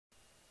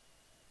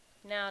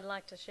Now I'd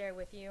like to share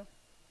with you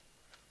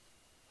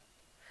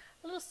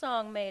a little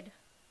song made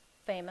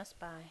famous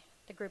by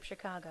the group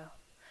Chicago,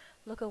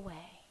 Look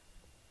Away.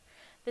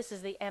 This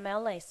is the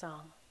MLA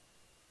Song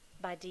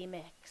by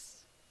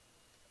D-Mix.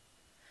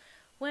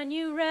 When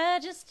you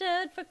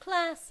registered for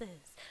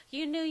classes,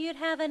 you knew you'd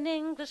have an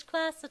English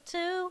class or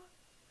two.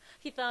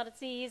 You thought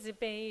it's easy,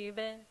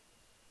 baby.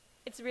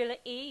 It's really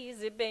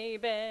easy,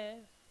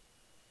 baby.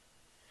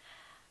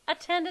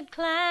 Attended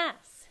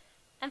class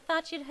and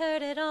thought you'd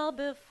heard it all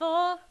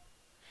before,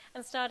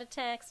 and started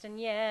texting,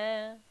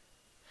 yeah.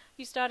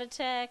 You started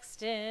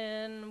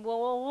texting, whoa,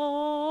 whoa,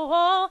 whoa,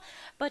 whoa,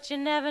 but you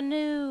never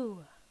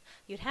knew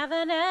you'd have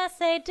an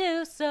essay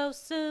due so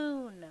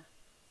soon.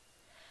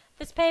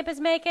 This paper's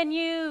making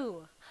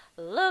you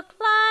look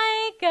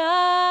like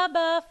a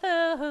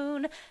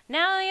buffoon.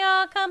 Now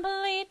you're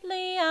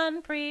completely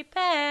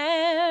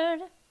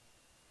unprepared.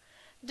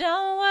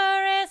 Don't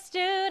worry,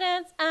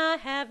 students, I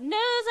have news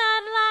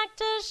I'd like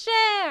to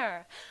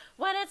share.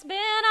 When it's been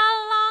a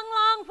long,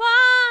 long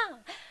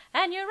while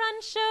and you're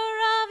unsure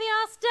of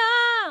your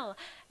style,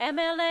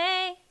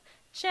 MLA,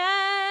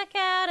 check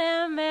out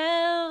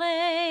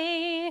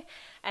MLA.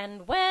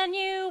 And when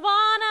you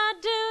wanna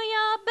do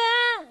your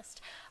best,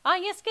 are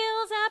your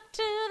skills up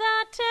to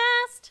the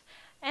test?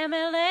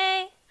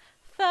 MLA,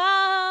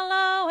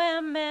 follow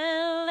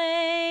MLA.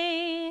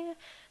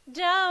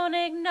 Don't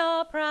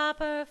ignore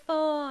proper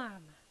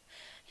form.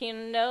 You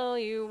know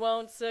you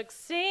won't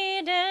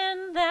succeed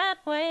in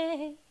that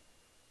way.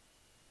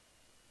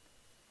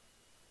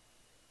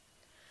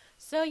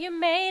 So you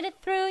made it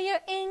through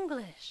your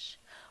English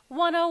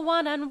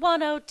 101 and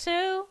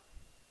 102.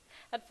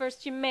 At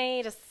first you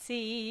made a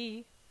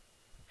C,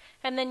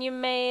 and then you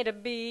made a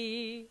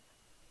B.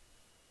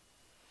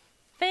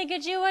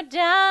 Figured you were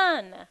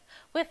done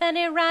with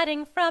any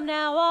writing from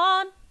now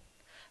on,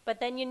 but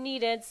then you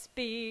needed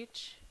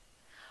speech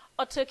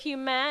or took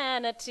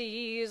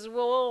humanities.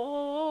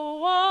 Whoa,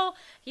 whoa,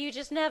 you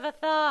just never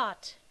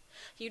thought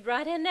you'd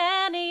write in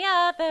any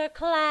other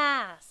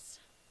class.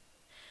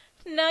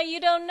 Now you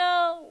don't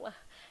know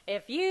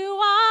if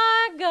you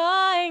are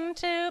going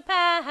to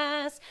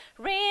pass.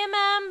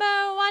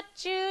 Remember what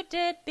you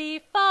did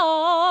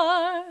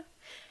before.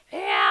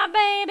 Yeah,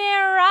 baby,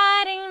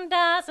 writing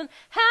doesn't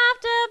have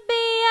to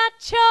be a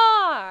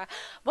chore.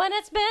 When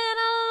it's been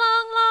a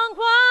long, long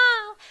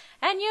while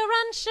and you're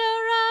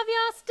unsure of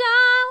your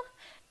style,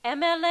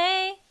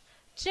 MLA,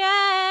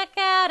 check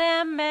out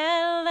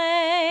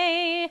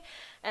MLA.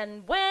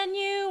 And when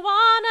you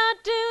wanna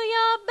do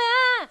your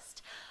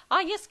best,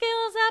 are your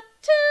skills up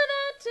to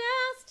the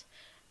test?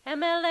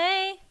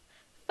 MLA,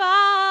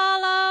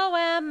 follow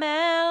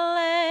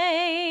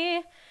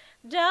MLA.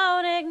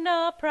 Don't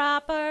ignore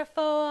proper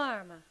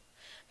form.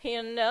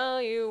 You know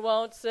you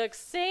won't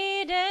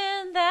succeed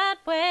in that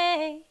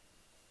way.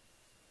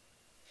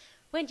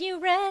 When you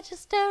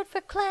registered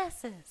for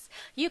classes,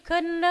 you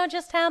couldn't know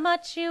just how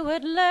much you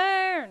would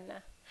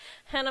learn.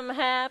 And I'm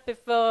happy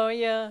for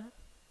you.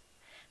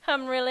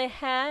 I'm really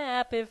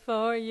happy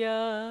for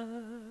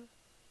you.